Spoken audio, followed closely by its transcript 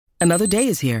Another day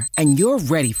is here, and you're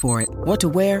ready for it. What to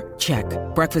wear? Check.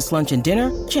 Breakfast, lunch, and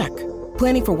dinner? Check.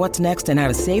 Planning for what's next and how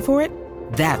to save for it?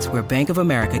 That's where Bank of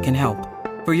America can help.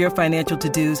 For your financial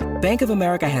to-dos, Bank of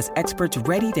America has experts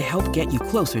ready to help get you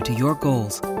closer to your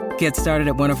goals. Get started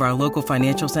at one of our local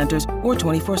financial centers or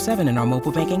 24/7 in our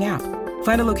mobile banking app.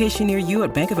 Find a location near you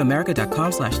at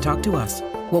bankofamerica.com/talktous.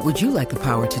 What would you like the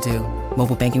power to do?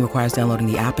 Mobile banking requires downloading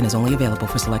the app and is only available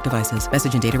for select devices.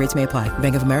 Message and data rates may apply.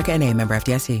 Bank of America N.A., member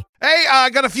FDIC. Hey, I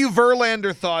got a few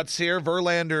Verlander thoughts here.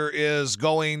 Verlander is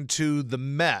going to the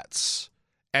Mets,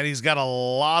 and he's got a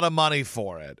lot of money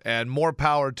for it, and more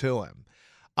power to him.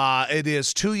 It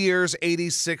is 2 years,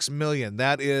 $86 million.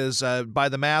 That is, by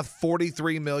the math,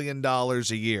 $43 million a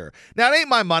year. Now, it ain't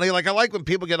my money. Like, I like when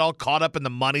people get all caught up in the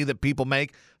money that people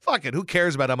make. Fuck it. Who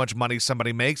cares about how much money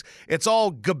somebody makes? It's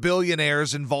all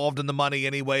gabillionaires involved in the money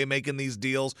anyway, making these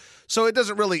deals. So it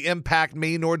doesn't really impact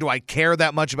me, nor do I care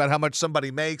that much about how much somebody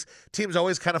makes. Teams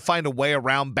always kind of find a way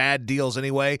around bad deals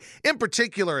anyway, in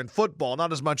particular in football,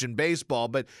 not as much in baseball,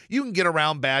 but you can get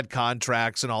around bad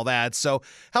contracts and all that. So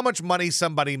how much money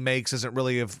somebody makes isn't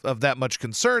really of that much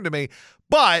concern to me.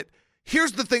 But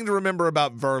here's the thing to remember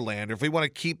about Verlander, if we want to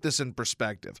keep this in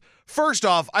perspective. First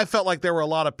off, I felt like there were a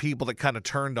lot of people that kind of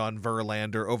turned on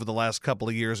Verlander over the last couple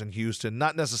of years in Houston,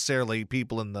 not necessarily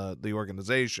people in the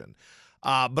organization.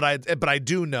 But I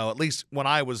do know, at least when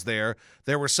I was there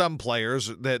were some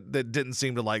players that didn't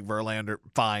seem to like Verlander.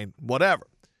 Fine, whatever.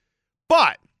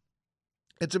 But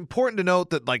it's important to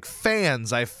note that, like,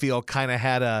 fans, I feel, kind of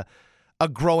had a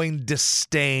growing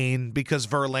disdain because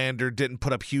Verlander didn't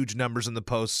put up huge numbers in the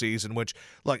postseason, which,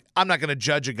 look, I'm not going to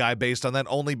judge a guy based on that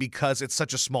only because it's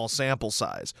such a small sample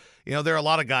size. You know, there are a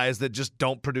lot of guys that just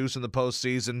don't produce in the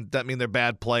postseason. That mean they're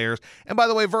bad players. And by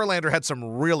the way, Verlander had some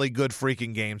really good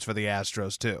freaking games for the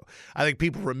Astros, too. I think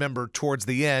people remember towards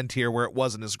the end here where it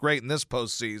wasn't as great in this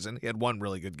postseason. He had one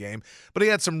really good game, but he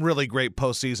had some really great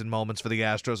postseason moments for the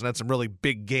Astros and had some really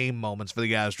big game moments for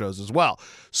the Astros as well.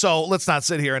 So let's not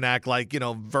sit here and act like,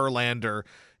 Verlander,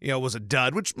 was a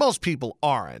dud, which most people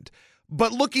aren't.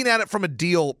 But looking at it from a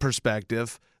deal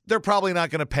perspective, they're probably not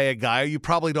going to pay a guy, or you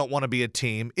probably don't want to be a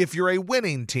team if you're a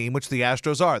winning team, which the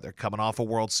Astros are. They're coming off a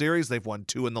World Series. They've won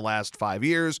 2 in the last 5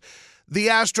 years. The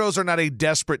Astros are not a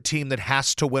desperate team that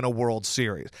has to win a World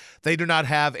Series. They do not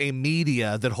have a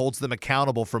media that holds them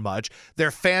accountable for much.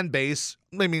 Their fan base,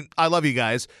 I love you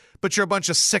guys, but you're a bunch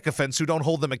of sycophants who don't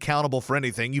hold them accountable for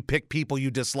anything. You pick people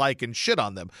you dislike and shit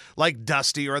on them, like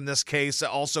Dusty, or in this case,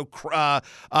 also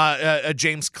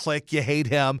James Click. You hate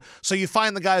him. So you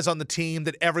find the guys on the team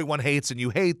that everyone hates and you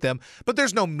hate them, but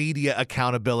there's no media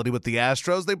accountability with the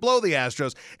Astros. They blow the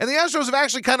Astros, and the Astros have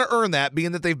actually kind of earned that,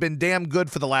 being that they've been damn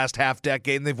good for the last half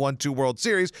decade and they've won 2 World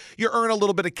Series. You earn a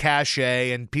little bit of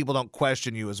cachet and people don't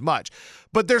question you as much.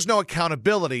 But there's no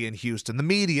accountability in Houston. The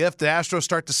media, if the Astros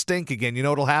start to stink again, you know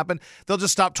what'll happen? They'll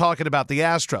just stop talking about the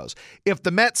Astros. If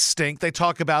the Mets stink, they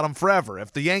talk about them forever.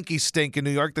 If the Yankees stink in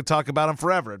New York, they talk about them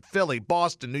forever. At Philly,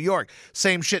 Boston, New York,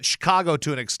 same shit. Chicago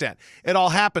to an extent. It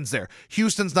all happens there.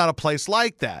 Houston's not a place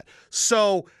like that.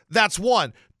 So that's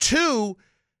one. 2,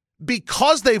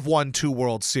 because they've won 2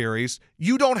 World Series,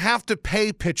 you don't have to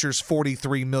pay pitchers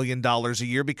 $43 million a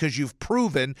year because you've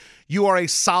proven you are a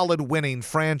solid winning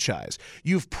franchise.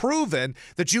 You've proven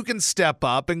that you can step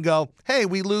up and go, hey,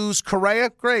 we lose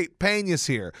Correa? Great, Peña's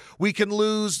here. We can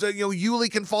lose, Yuli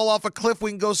can fall off a cliff.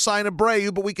 We can go sign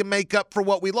Abreu, but we can make up for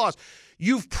what we lost.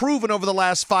 You've proven over the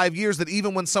last 5 years that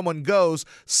even when someone goes,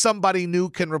 somebody new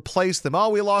can replace them. Oh,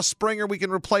 we lost Springer, we can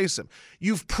replace him.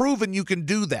 You've proven you can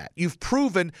do that. You've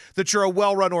proven that you're a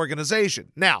well-run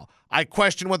organization. Now, I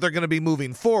question what they're going to be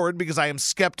moving forward because I am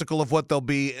skeptical of what they'll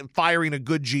be. Firing a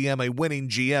good GM, a winning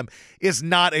GM, is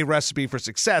not a recipe for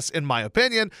success, in my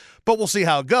opinion, but we'll see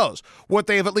how it goes. What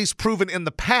they have at least proven in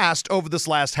the past over this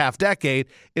last half decade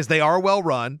is they are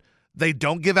well-run. They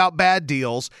don't give out bad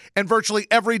deals, and virtually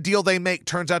every deal they make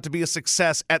turns out to be a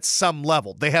success at some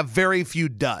level. They have very few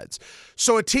duds.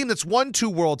 So a team that's won 2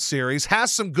 World Series,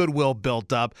 has some goodwill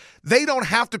built up, they don't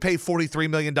have to pay $43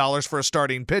 million for a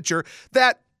starting pitcher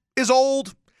that is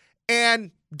old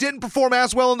and didn't perform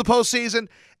as well in the postseason,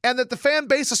 and that the fan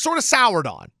base is sort of soured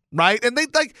on. Right? And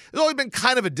there's only been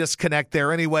kind of a disconnect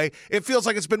there anyway. It feels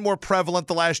like it's been more prevalent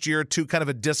the last year or two, kind of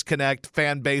a disconnect,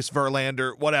 fan base,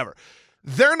 Verlander, whatever.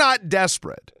 They're not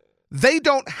desperate. They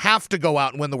don't have to go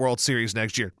out and win the World Series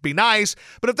next year. Be nice,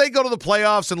 but if they go to the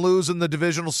playoffs and lose in the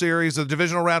divisional series, the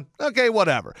divisional round, okay,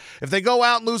 whatever. If they go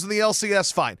out and lose in the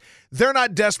LCS, fine. They're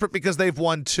not desperate because they've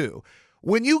won 2.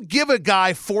 When you give a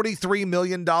guy $43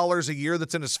 million a year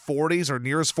that's in his 40s or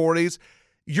near his 40s,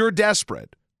 you're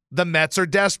desperate. The Mets are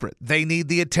desperate. They need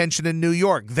the attention in New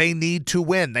York. They need to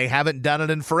win. They haven't done it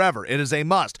in forever. It is a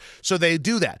must. So they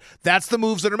do that. That's the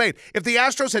moves that are made. If the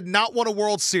Astros had not won a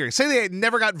World Series, say they had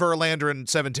never got Verlander in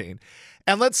 17,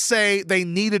 and let's say they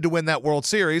needed to win that World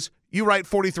Series, you write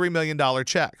 $43 million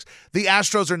checks. The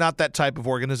Astros are not that type of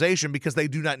organization because they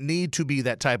do not need to be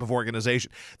that type of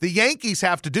organization. The Yankees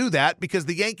have to do that because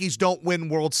the Yankees don't win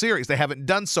World Series. They haven't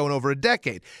done so in over a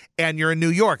decade. And you're in New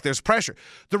York. There's pressure.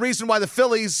 The reason why the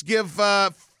Phillies give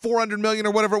 $400 million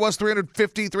or whatever it was,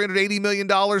 $380 million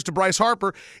to Bryce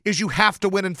Harper is you have to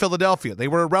win in Philadelphia. They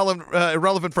were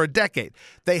irrelevant for a decade.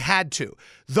 They had to.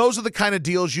 Those are the kind of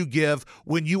deals you give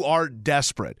when you are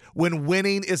desperate, when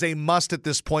winning is a must at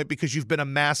this point because you've been a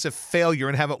massive failure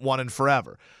and haven't won in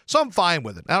forever. So I'm fine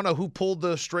with it. I don't know who pulled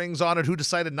the strings on it, who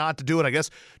decided not to do it. I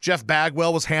guess Jeff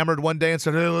Bagwell was hammered one day and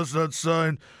said, hey, let's not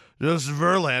sign this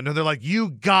Verlander. And they're like,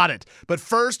 you got it. But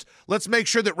first, let's make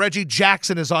sure that Reggie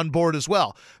Jackson is on board as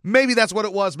well. Maybe that's what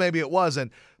it was. Maybe it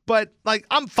wasn't. But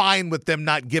I'm fine with them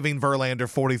not giving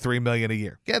Verlander $43 million a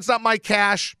year. Yeah, it's not my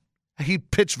cash. He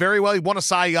pitched very well. He won a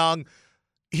Cy Young.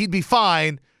 He'd be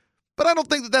fine. But I don't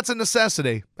think that that's a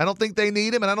necessity. I don't think they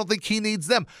need him, and I don't think he needs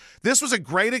them. This was a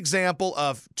great example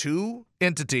of two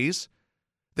entities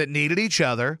that needed each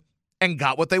other and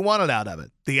got what they wanted out of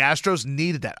it. The Astros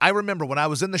needed that. I remember when I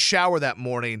was in the shower that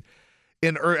morning,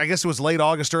 I guess it was late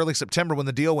August, early September when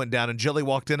the deal went down, and Jilly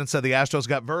walked in and said the Astros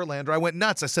got Verlander. I went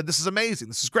nuts. I said, this is amazing.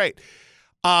 This is great.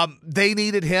 They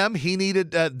needed him. They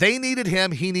needed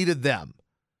him. He needed them.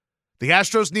 The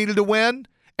Astros needed to win,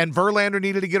 and Verlander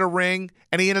needed to get a ring,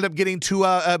 and he ended up getting two.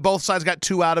 Both sides got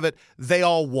two out of it. They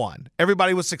all won.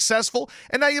 Everybody was successful,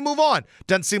 and now you move on.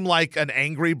 Doesn't seem like an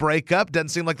angry breakup. Doesn't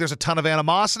seem like there's a ton of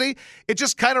animosity. It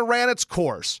just kind of ran its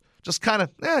course. Just kind of,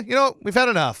 we've had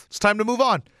enough. It's time to move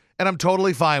on, and I'm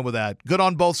totally fine with that. Good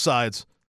on both sides.